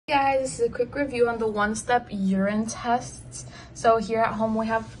Guys, this is a quick review on the one-step urine tests. So here at home we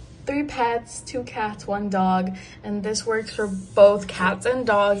have 3 pets, 2 cats, 1 dog, and this works for both cats and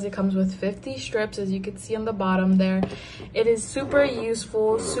dogs. It comes with 50 strips, as you can see on the bottom there. It is super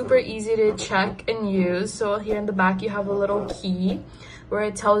useful, super easy to check and use. So here in the back you have a little key where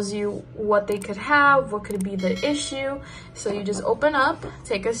it tells you what they could have, what could be the issue. So you just open up,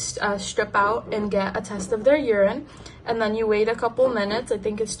 take a strip out and get a test of their urine, and then you wait a couple minutes, I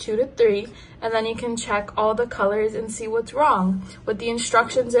think it's 2 to 3, and then you can check all the colors and see what's wrong. With the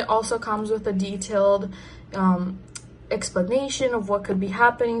instructions, it also comes with a detailed explanation of what could be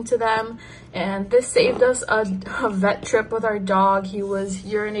happening to them. And this saved us a vet trip with our dog. He was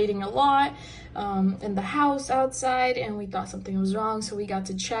urinating a lot in the house outside, and we thought something was wrong, so we got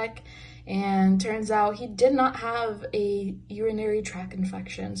to check, and turns out he did not have a urinary tract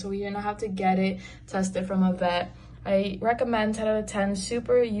infection, so we didn't have to get it tested from a vet. I recommend 10 out of 10,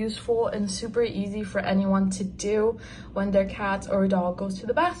 super useful and super easy for anyone to do when their cat or dog goes to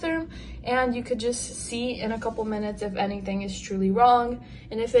the bathroom, and you could just see in a couple minutes if anything is truly wrong,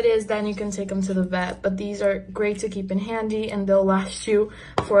 and if it is, then you can take them to the vet. But these are great to keep in handy, and they'll last you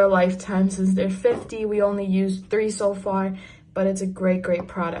for a lifetime. Since they're 50, we only used 3 so far, but it's a great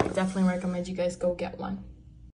product. Definitely recommend you guys go get one.